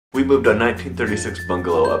moved our 1936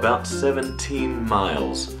 bungalow about 17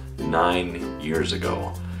 miles 9 years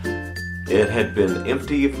ago. It had been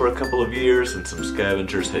empty for a couple of years and some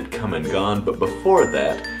scavengers had come and gone, but before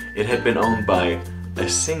that it had been owned by a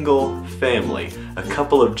single family. A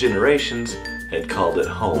couple of generations had called it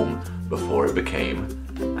home before it became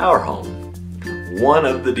our home. One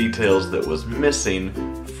of the details that was missing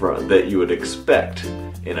that you would expect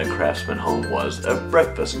in a Craftsman home was a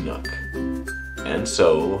breakfast nook. And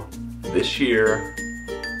so this year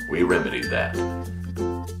we remedied that.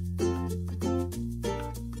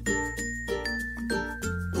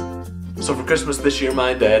 So for Christmas this year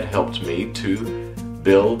my dad helped me to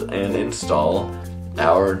build and install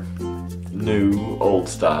our new old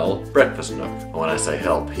style breakfast nook. When I say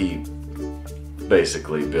help, he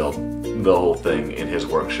basically built the whole thing in his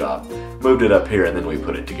workshop, moved it up here, and then we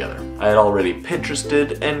put it together. I had already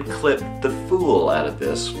Pinterested and clipped the fool out of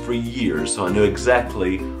this for years, so I knew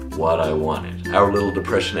exactly what I wanted. Our little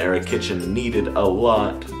Depression era kitchen needed a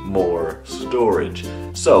lot more storage,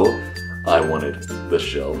 so I wanted the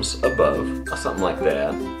shelves above, something like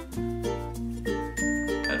that.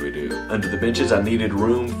 Under the benches I needed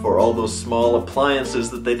room for all those small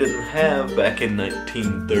appliances that they didn't have back in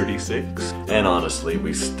 1936. And honestly,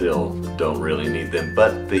 we still don't really need them,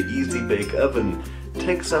 but the Easy Bake Oven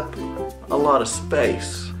takes up a lot of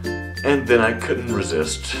space. And then I couldn't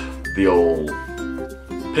resist the old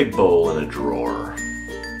pig bowl in a drawer.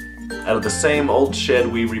 Out of the same old shed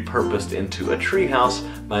we repurposed into a treehouse,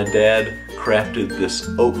 my dad crafted this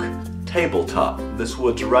oak tabletop. This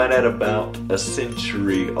wood's right at about a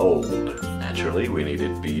century old. Naturally, we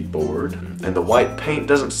needed beadboard, and the white paint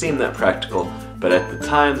doesn't seem that practical, but at the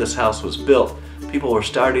time this house was built, people were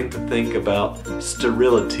starting to think about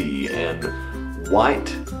sterility, and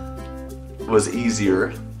white was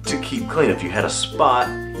easier to keep clean. If you had a spot,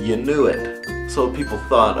 you knew it. So people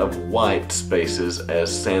thought of white spaces as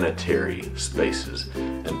sanitary spaces,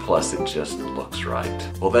 and plus it just looks right.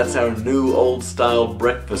 Well, that's our new old style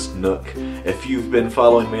breakfast nook. If you've been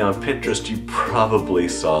following me on Pinterest, you probably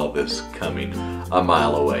saw this coming a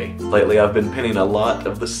mile away. Lately I've been pinning a lot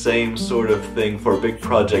of the same sort of thing for a big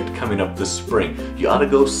project coming up this spring. You ought to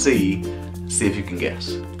go see if you can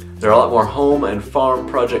guess. There are a lot more home and farm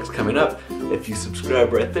projects coming up. If you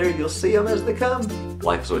subscribe right there, you'll see them as they come.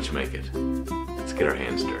 Life's what you make it. Let's get our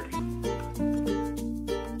hands dirty.